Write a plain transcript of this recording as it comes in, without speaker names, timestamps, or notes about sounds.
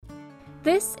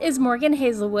This is Morgan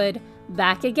Hazelwood,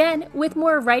 back again with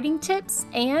more writing tips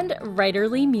and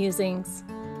writerly musings.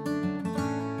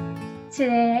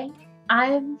 Today,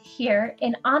 I'm here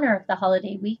in honor of the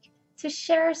holiday week to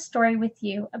share a story with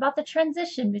you about the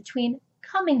transition between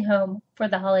coming home for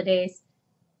the holidays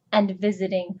and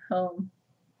visiting home.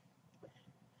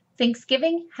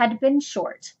 Thanksgiving had been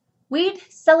short. We'd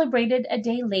celebrated a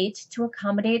day late to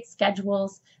accommodate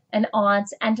schedules, an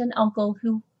aunt and an uncle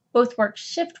who both worked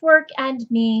shift work, and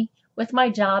me with my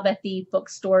job at the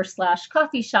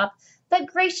bookstore/coffee shop that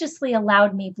graciously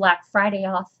allowed me Black Friday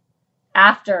off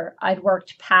after I'd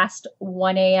worked past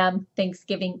 1 a.m.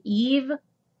 Thanksgiving Eve.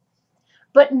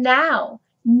 But now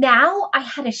I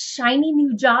had a shiny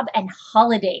new job and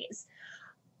holidays.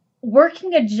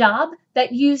 Working a job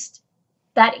that used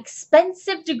that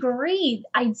expensive degree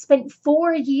I'd spent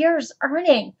 4 years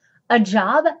earning. A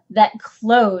job that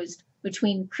closed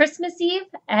between Christmas Eve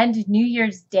and New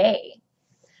Year's Day.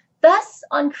 Thus,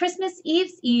 on Christmas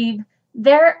Eve's Eve,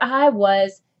 there I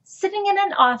was, sitting in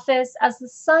an office as the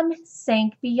sun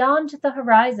sank beyond the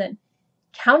horizon,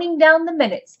 counting down the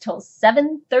minutes till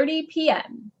 7:30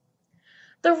 p.m.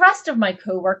 The rest of my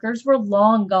coworkers were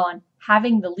long gone,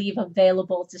 having the leave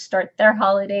available to start their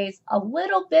holidays a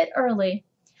little bit early.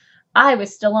 I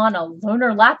was still on a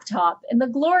loaner laptop in the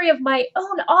glory of my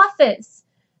own office.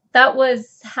 That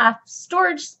was half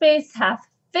storage space, half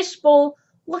fishbowl,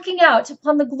 looking out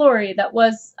upon the glory that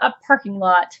was a parking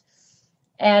lot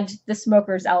and the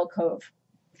smoker's alcove.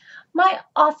 My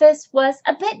office was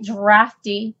a bit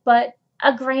drafty, but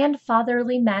a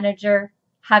grandfatherly manager,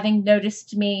 having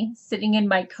noticed me sitting in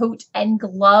my coat and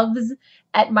gloves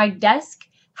at my desk,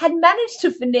 had managed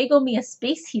to finagle me a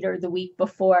space heater the week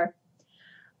before.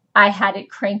 I had it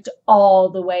cranked all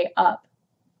the way up.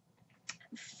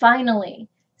 Finally,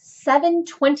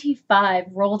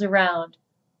 7:25 rolled around.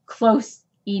 Close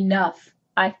enough,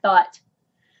 I thought.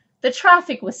 The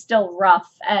traffic was still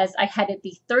rough as I headed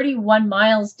the 31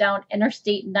 miles down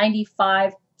Interstate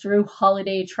 95 through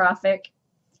holiday traffic.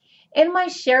 In my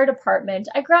shared apartment,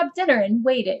 I grabbed dinner and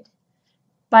waited.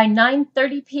 By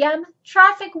 9:30 p.m.,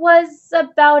 traffic was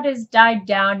about as died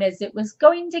down as it was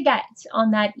going to get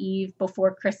on that eve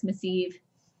before Christmas Eve.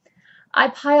 I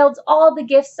piled all the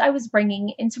gifts I was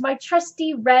bringing into my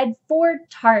trusty red Ford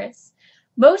Taurus,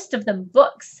 most of them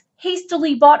books,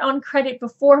 hastily bought on credit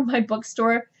before my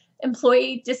bookstore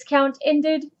employee discount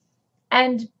ended,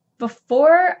 and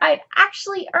before I'd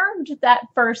actually earned that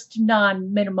first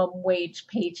non-minimum wage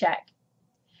paycheck.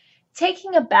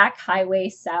 Taking a back highway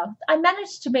south, I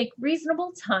managed to make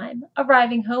reasonable time,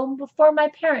 arriving home before my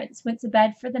parents went to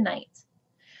bed for the night.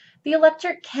 The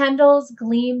electric candles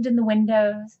gleamed in the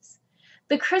windows.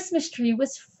 The Christmas tree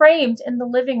was framed in the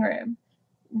living room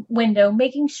window,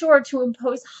 making sure to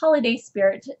impose holiday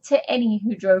spirit to any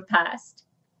who drove past.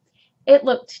 It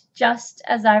looked just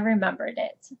as I remembered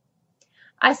it.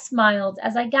 I smiled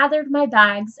as I gathered my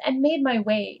bags and made my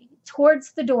way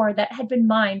towards the door that had been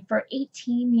mine for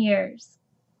 18 years.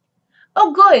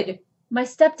 Oh, good! My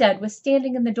stepdad was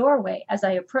standing in the doorway as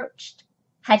I approached.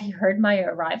 Had he heard my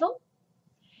arrival?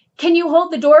 Can you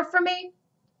hold the door for me?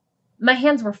 My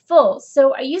hands were full,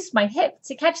 so I used my hip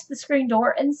to catch the screen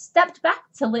door and stepped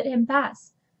back to let him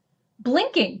pass.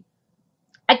 Blinking,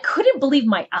 I couldn't believe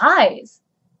my eyes.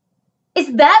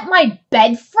 Is that my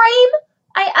bed frame?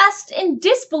 I asked in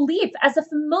disbelief as a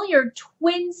familiar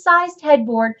twin-sized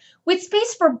headboard with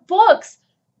space for books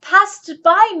passed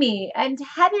by me and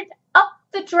headed up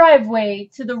the driveway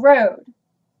to the road.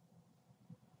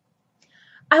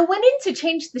 I went in to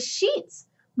change the sheets.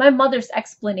 My mother's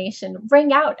explanation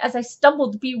rang out as I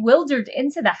stumbled bewildered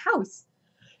into the house.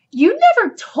 You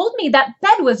never told me that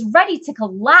bed was ready to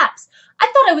collapse. I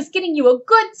thought I was getting you a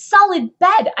good, solid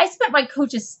bed. I spent my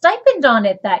coach's stipend on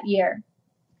it that year.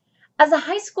 As a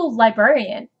high school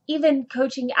librarian, even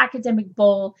coaching academic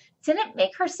bowl didn't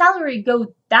make her salary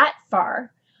go that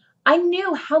far. I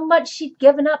knew how much she'd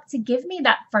given up to give me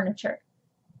that furniture.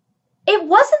 It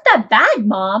wasn't that bad,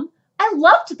 Mom. I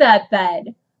loved that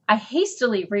bed. I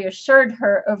hastily reassured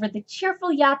her over the cheerful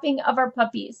yapping of our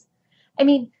puppies. I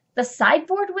mean, the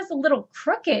sideboard was a little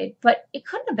crooked, but it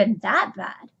couldn't have been that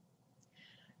bad.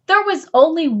 There was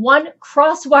only one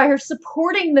crosswire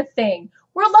supporting the thing.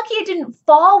 We're lucky it didn't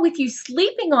fall with you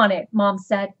sleeping on it, Mom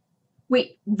said.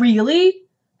 Wait, really?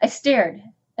 I stared,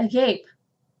 agape.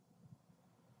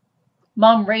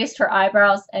 Mom raised her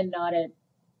eyebrows and nodded.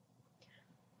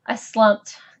 I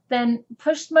slumped, then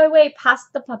pushed my way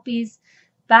past the puppies,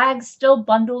 bags still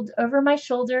bundled over my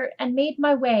shoulder, and made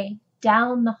my way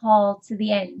down the hall to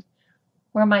the end,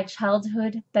 where my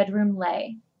childhood bedroom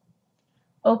lay.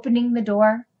 Opening the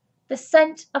door, the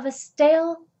scent of a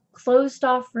stale,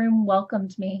 closed-off room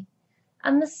welcomed me,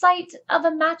 and the sight of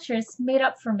a mattress made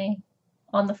up for me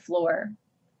on the floor.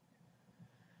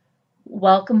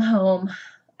 Welcome home,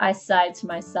 I sighed to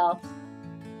myself.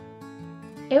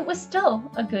 It was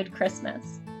still a good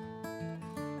Christmas.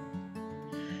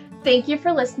 Thank you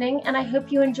for listening, and I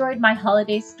hope you enjoyed my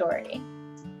holiday story.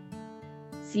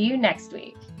 See you next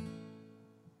week.